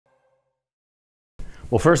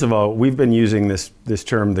Well, first of all, we've been using this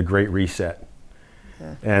term, the Great Reset.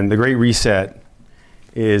 Yeah. And the Great Reset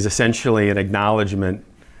is essentially an acknowledgement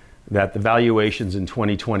that the valuations in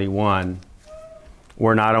 2021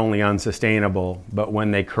 were not only unsustainable, but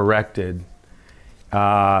when they corrected,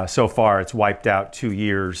 so far it's wiped out 2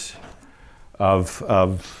 years of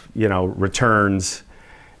returns,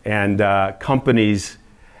 and companies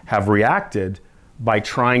have reacted by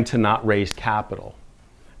trying to not raise capital.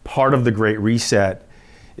 Part of the Great Reset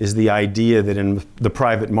is the idea that in the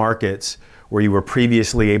private markets, where you were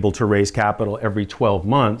previously able to raise capital every 12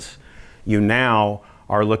 months, you now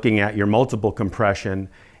are looking at your multiple compression,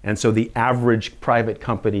 and so the average private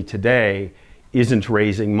company today isn't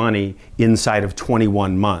raising money inside of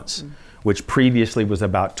 21 months, which previously was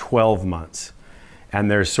about 12 months. And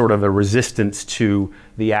there's sort of a resistance to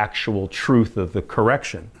the actual truth of the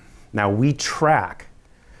correction. Now we track,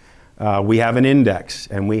 we have an index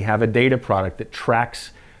and we have a data product that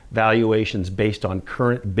tracks valuations based on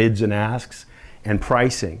current bids and asks and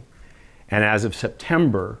pricing. And as of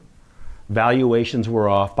September, valuations were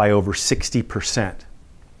off by over 60%.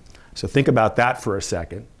 So think about that for a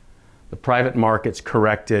second. The private markets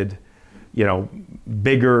corrected,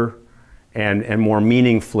 bigger and more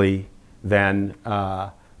meaningfully than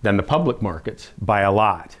the public markets by a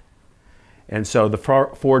lot. And so the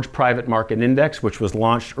Forge Private Market Index, which was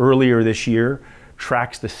launched earlier this year,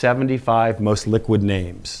 tracks the 75 most liquid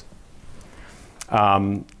names.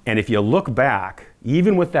 And if you look back,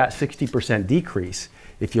 even with that 60% decrease,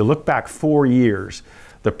 if you look back 4 years,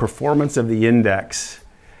 the performance of the index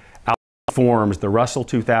outperforms the Russell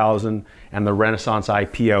 2000 and the Renaissance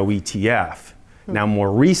IPO ETF. Now,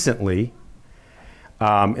 more recently,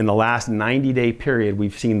 in the last 90-day period,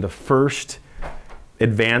 we've seen the first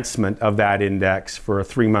advancement of that index for a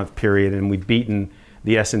 3-month period, and we've beaten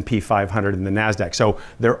the S&P 500 and the NASDAQ. So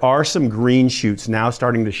there are some green shoots now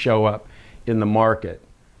starting to show up in the market.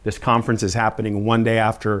 This conference is happening one day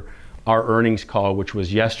after our earnings call, which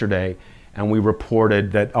was yesterday, and we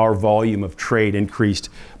reported that our volume of trade increased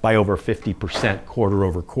by over 50% quarter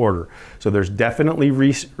over quarter. So there's definitely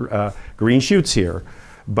green shoots here,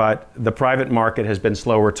 but the private market has been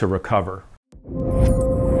slower to recover.